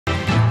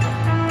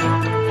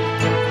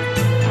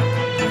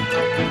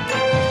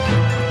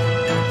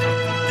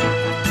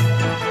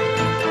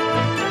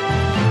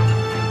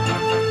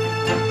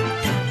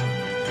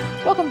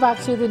Welcome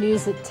back to the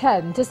news at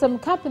 10. To some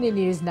company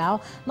news now.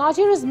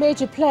 Nigeria's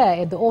major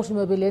player in the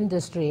automobile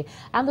industry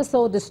and the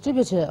sole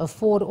distributor of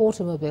Ford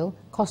Automobile,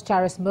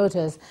 Coscharis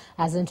Motors,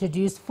 has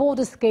introduced Ford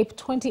Escape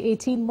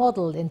 2018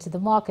 model into the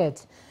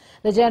market.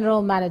 The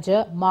general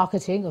manager,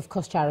 marketing of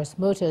Coscharis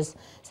Motors,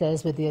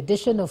 says with the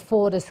addition of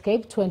Ford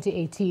Escape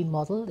 2018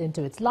 model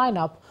into its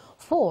lineup,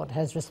 Ford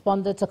has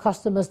responded to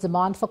customers'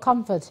 demand for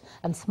comfort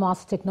and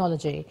smart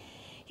technology.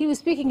 He was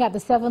speaking at the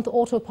 7th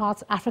Auto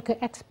Parts Africa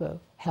Expo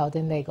held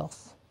in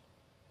Lagos.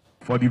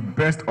 For the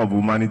best of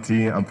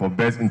humanity and for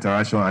best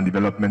interaction and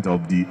development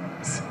of the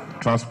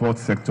transport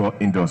sector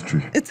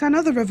industry. It's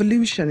another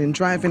revolution in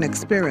driving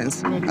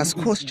experience as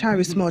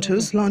Coscharis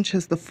Motors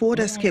launches the Ford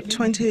Escape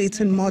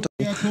 2018 model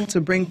to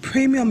bring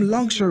premium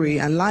luxury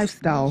and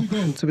lifestyle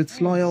to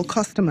its loyal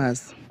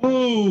customers.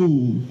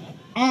 O-R-B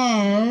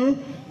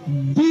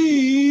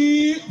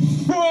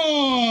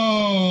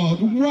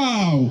Ford!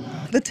 Wow!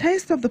 The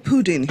taste of the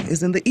pudding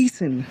is in the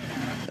eating.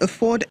 A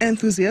Ford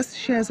enthusiast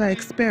shares her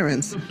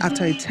experience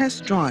after a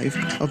test drive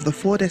of the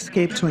Ford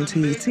Escape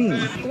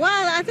 2018.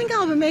 Well, I think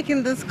I'll be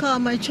making this car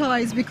my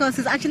choice because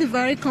it's actually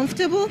very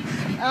comfortable.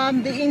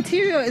 The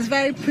interior is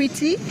very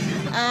pretty.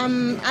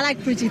 I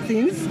like pretty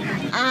things.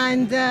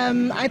 And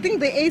I think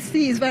the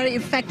AC is very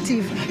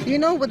effective. You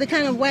know, with the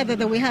kind of weather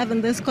that we have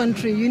in this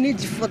country, you need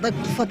for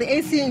the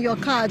AC in your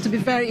car to be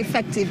very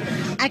effective.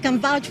 I can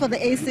vouch for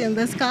the AC in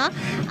this car.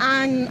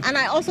 And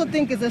I also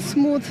think it's a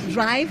smooth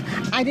drive.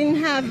 I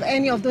didn't have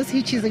any of those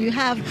hitches that you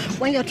have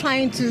when you're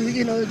trying to,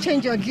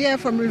 change your gear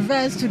from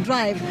reverse to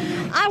drive.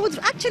 I would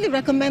actually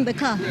recommend the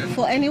car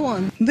for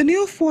anyone. The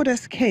new Ford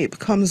Escape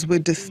comes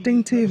with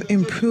distinctive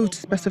improved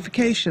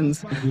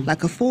specifications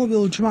like a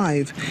four-wheel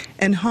drive,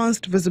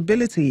 enhanced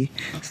visibility,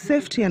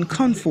 safety and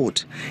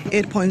comfort,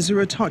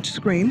 8.0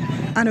 touchscreen,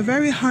 and a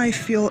very high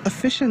fuel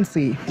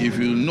efficiency. If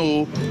you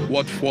know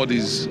what Ford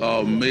is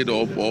made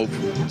up of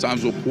in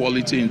terms of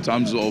quality, in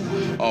terms of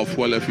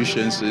fuel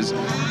efficiencies,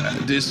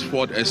 this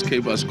Ford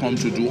Escape has come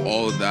to do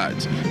all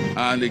that.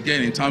 And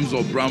again, in terms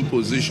of brand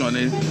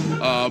positioning,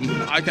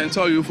 I can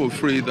tell you for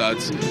free that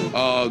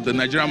the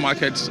Nigerian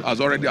market has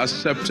already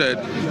accepted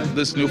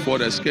this new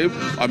Ford Escape.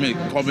 I mean,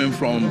 coming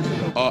from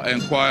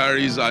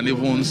inquiries and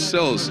even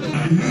sales. The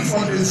new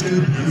Ford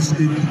Escape is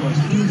a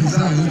new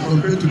design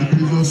compared to the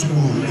previous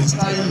one. It's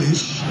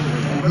stylish,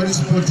 very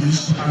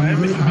sportish, and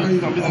very high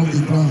off the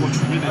ground.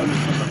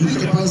 The new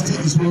capacity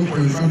is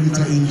 1.5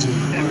 liter engine.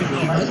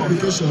 By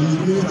implication,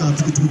 it means that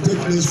it will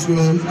take less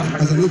fuel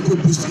as an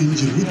EcoBoost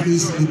engine, which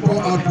means the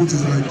power output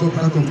is like top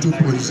of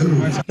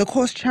 2.0. The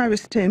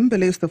Coscharis team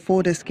believes the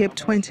Ford Escape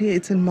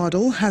 2018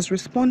 model has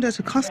responded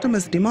to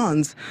customers'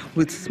 demands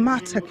with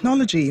smart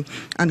technology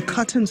and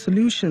cutting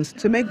solutions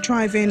to make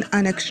driving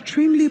an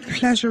extremely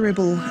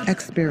pleasurable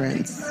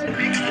experience. All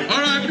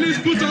right, please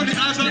put on the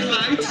hazard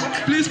lights.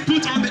 Please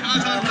put on the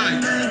hazard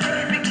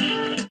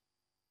lights.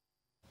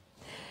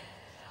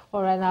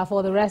 All right, now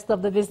for the rest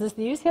of the business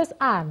news, here's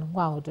Anne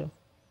Waudu.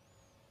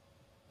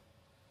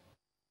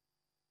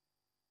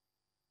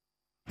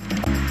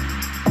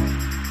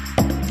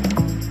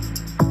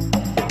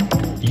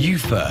 You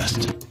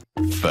First.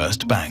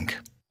 First Bank.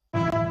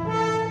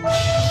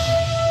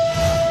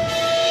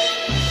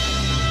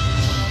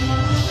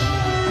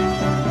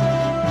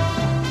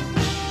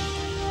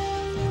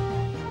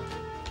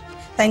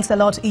 Thanks a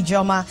lot,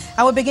 Ijoma.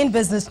 I will begin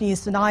business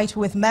news tonight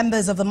with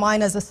members of the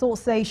Miners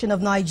Association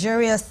of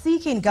Nigeria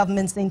seeking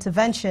government's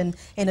intervention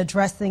in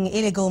addressing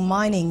illegal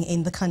mining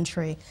in the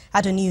country.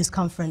 At a news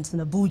conference in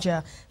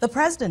Abuja, the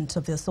president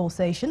of the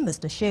association,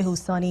 Mr. Shehu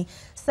Sani,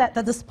 said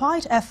that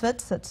despite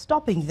efforts at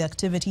stopping the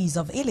activities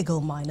of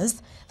illegal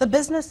miners, the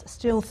business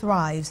still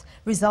thrives,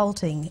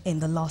 resulting in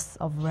the loss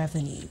of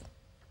revenue.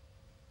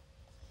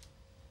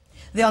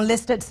 The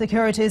unlisted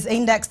securities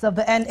index of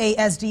the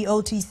NASD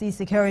OTC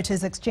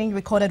Securities Exchange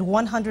recorded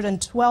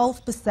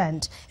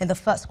 112% in the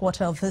first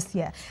quarter of this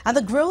year, and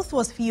the growth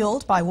was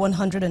fueled by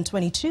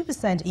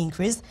 122%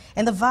 increase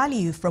in the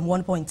value from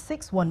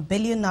 1.61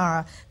 billion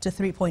naira to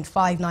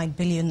 3.59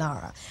 billion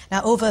naira.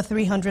 Now, over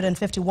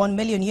 351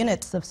 million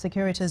units of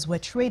securities were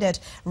traded,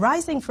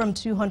 rising from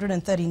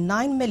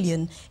 239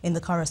 million in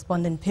the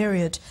corresponding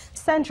period.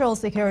 Central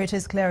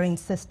Securities Clearing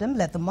System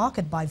led the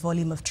market by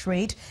volume of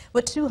trade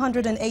with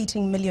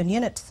 218 million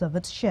units of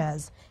its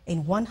shares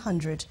in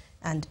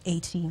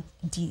 180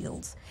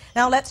 deals.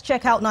 Now let's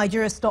check out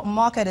Nigeria's stock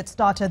market. It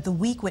started the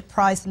week with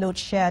price load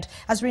shared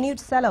as renewed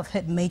sell-off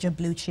hit major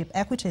blue chip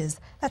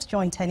equities. Let's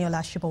join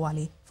Teniola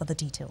Shibawale for the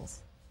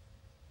details.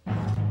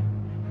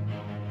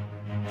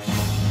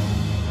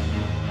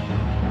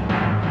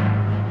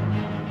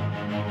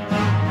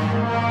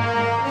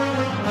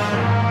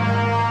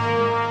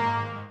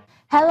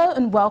 Hello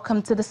and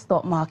welcome to the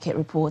Stock Market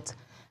Report.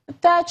 The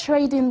third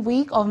trading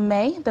week of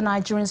May, the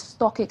Nigerian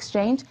Stock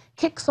Exchange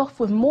kicks off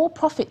with more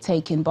profit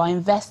taken by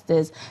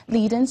investors,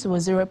 leading to a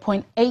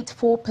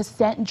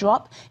 0.84%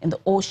 drop in the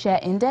all-share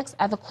index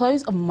at the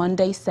close of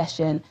Monday's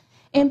session.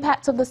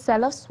 Impact of the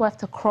sell-off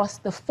swept across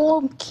the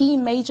four key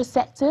major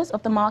sectors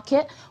of the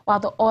market, while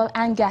the oil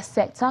and gas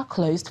sector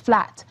closed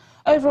flat.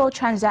 Overall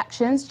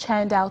transactions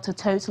churned out a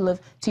total of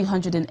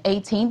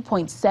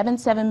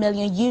 218.77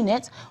 million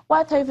units,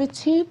 worth over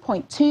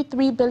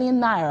 2.23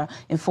 billion naira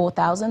in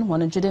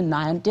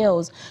 4,109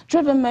 deals,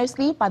 driven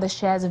mostly by the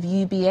shares of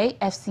UBA,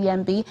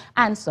 FCMB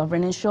and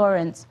Sovereign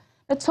Insurance.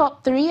 The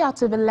top 3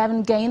 out of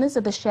 11 gainers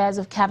are the shares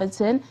of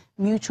Caviton,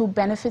 Mutual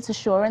Benefits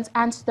Assurance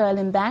and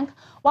Sterling Bank,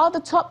 while the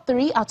top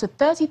 3 out of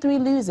 33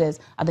 losers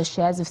are the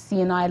shares of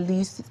CNI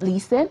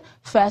Leasing,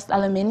 First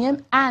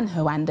Aluminium and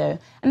Hoando.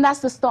 And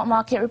that's the stock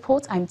market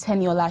report. I'm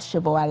Teniola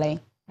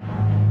Shiboale.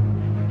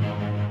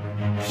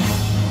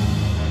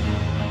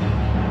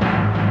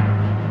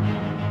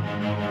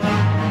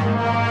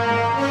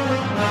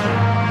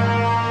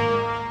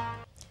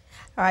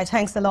 All right,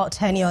 thanks a lot,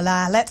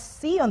 Teniola. Let's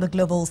see on the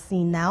global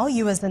scene now.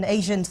 U.S. and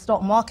Asian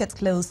stock markets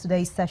closed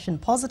today's session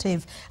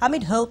positive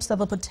amid hopes of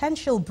a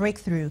potential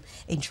breakthrough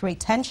in trade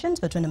tensions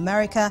between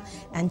America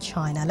and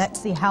China. Let's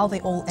see how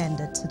they all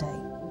ended today.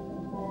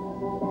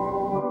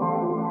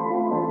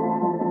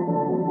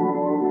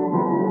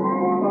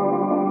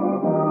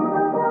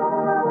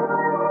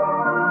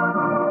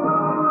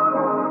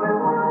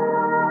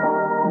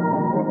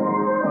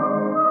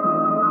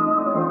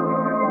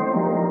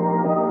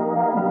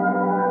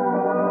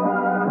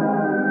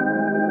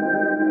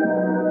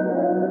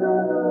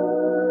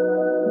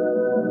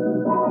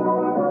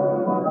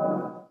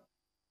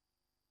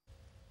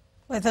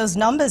 With those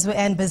numbers, we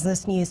end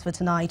business news for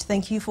tonight.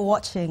 Thank you for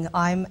watching.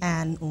 I'm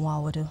Anne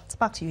Nwawadu. It's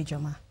back to you,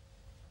 Joma.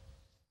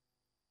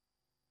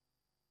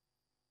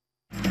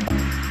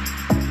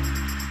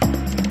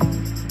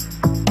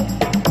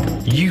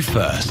 You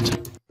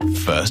First.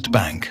 First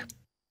Bank.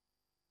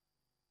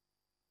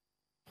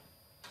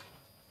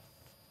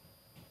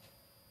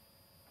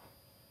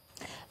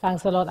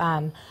 Thanks a lot,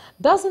 Anne.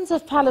 Dozens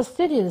of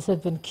Palestinians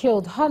have been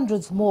killed,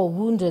 hundreds more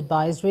wounded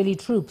by Israeli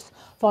troops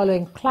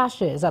following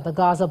clashes at the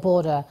Gaza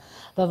border.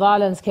 The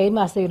violence came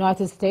as the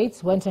United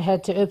States went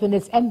ahead to open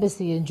its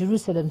embassy in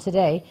Jerusalem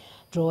today,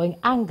 drawing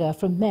anger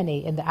from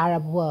many in the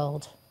Arab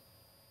world.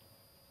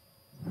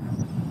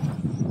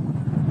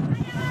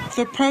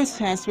 The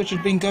protests, which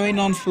had been going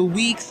on for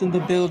weeks in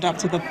the build-up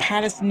to the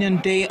Palestinian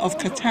Day of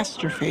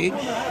Catastrophe,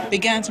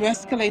 began to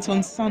escalate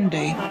on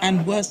Sunday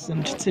and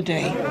worsened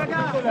today.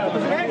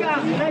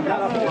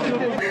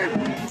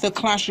 The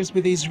clashes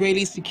with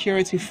Israeli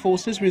security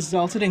forces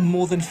resulted in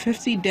more than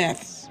 50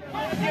 deaths.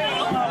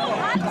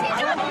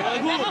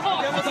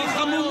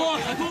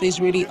 The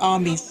Israeli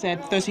army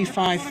said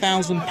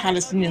 35,000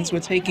 Palestinians were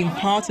taking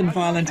part in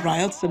violent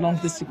riots along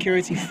the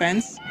security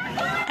fence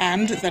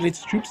and that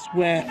its troops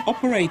were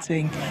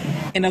operating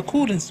in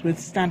accordance with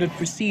standard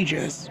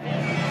procedures.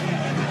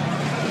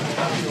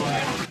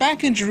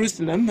 Back in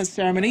Jerusalem, a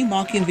ceremony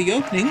marking the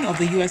opening of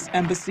the U.S.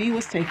 Embassy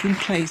was taking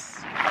place.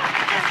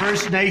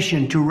 First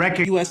nation to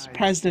recognize U.S.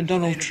 President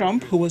Donald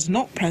Trump, who was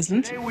not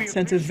present,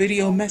 sent a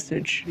video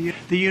message.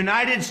 The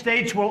United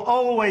States will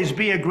always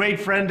be a great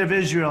friend of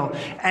Israel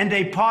and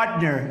a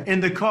partner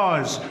in the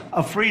cause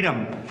of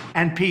freedom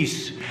and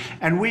peace.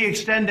 And we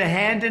extend a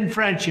hand in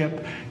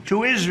friendship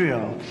to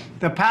Israel,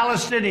 the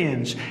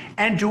Palestinians,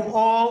 and to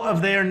all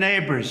of their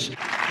neighbors.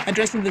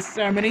 Addressing the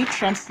ceremony,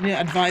 Trump's senior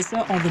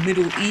advisor on the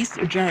Middle East,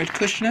 Jared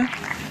Kushner,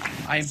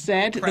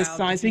 said the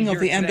sizing of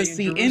the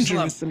embassy in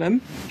Jerusalem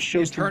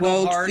shows the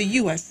world the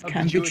U.S.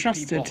 can be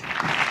trusted.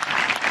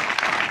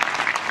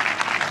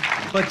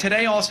 But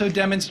today also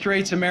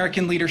demonstrates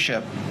American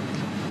leadership.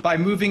 By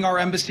moving our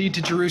embassy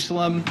to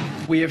Jerusalem,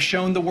 we have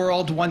shown the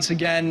world once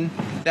again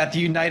that the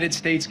United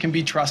States can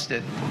be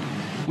trusted.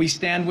 We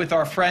stand with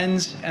our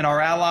friends and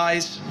our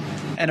allies,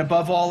 and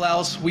above all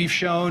else, we've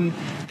shown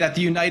that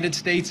the United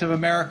States of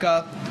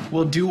America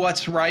will do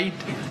what's right,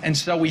 and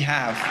so we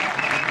have.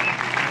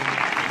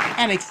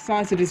 An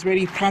excited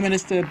Israeli Prime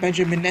Minister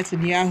Benjamin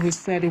Netanyahu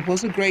said it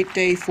was a great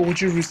day for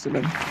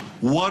Jerusalem.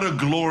 What a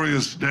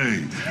glorious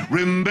day.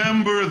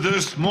 Remember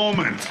this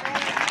moment.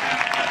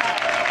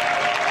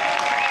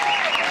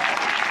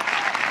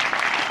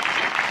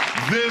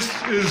 This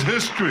is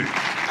history.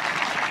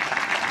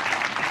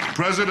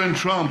 President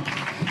Trump,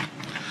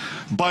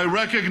 by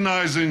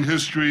recognizing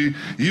history,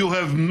 you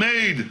have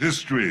made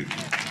history.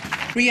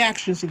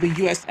 Reactions to the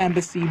U.S.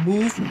 Embassy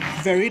move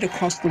varied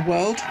across the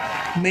world,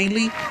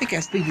 mainly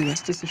against the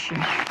U.S.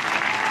 decision.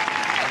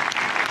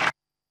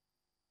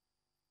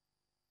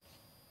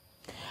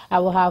 I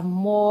will have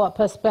more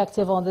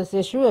perspective on this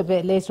issue a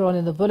bit later on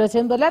in the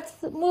bulletin, but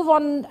let's move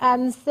on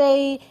and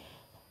say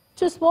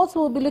to sports.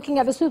 We'll be looking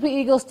at the Super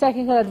Eagles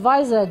technical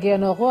advisor,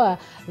 Guillaume Roy,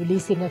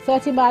 releasing a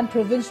 30-man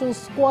provincial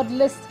squad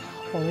list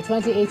for the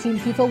 2018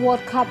 FIFA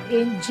World Cup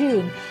in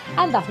June.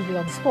 And that will be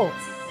on sports.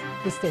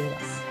 Please stay with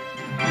us.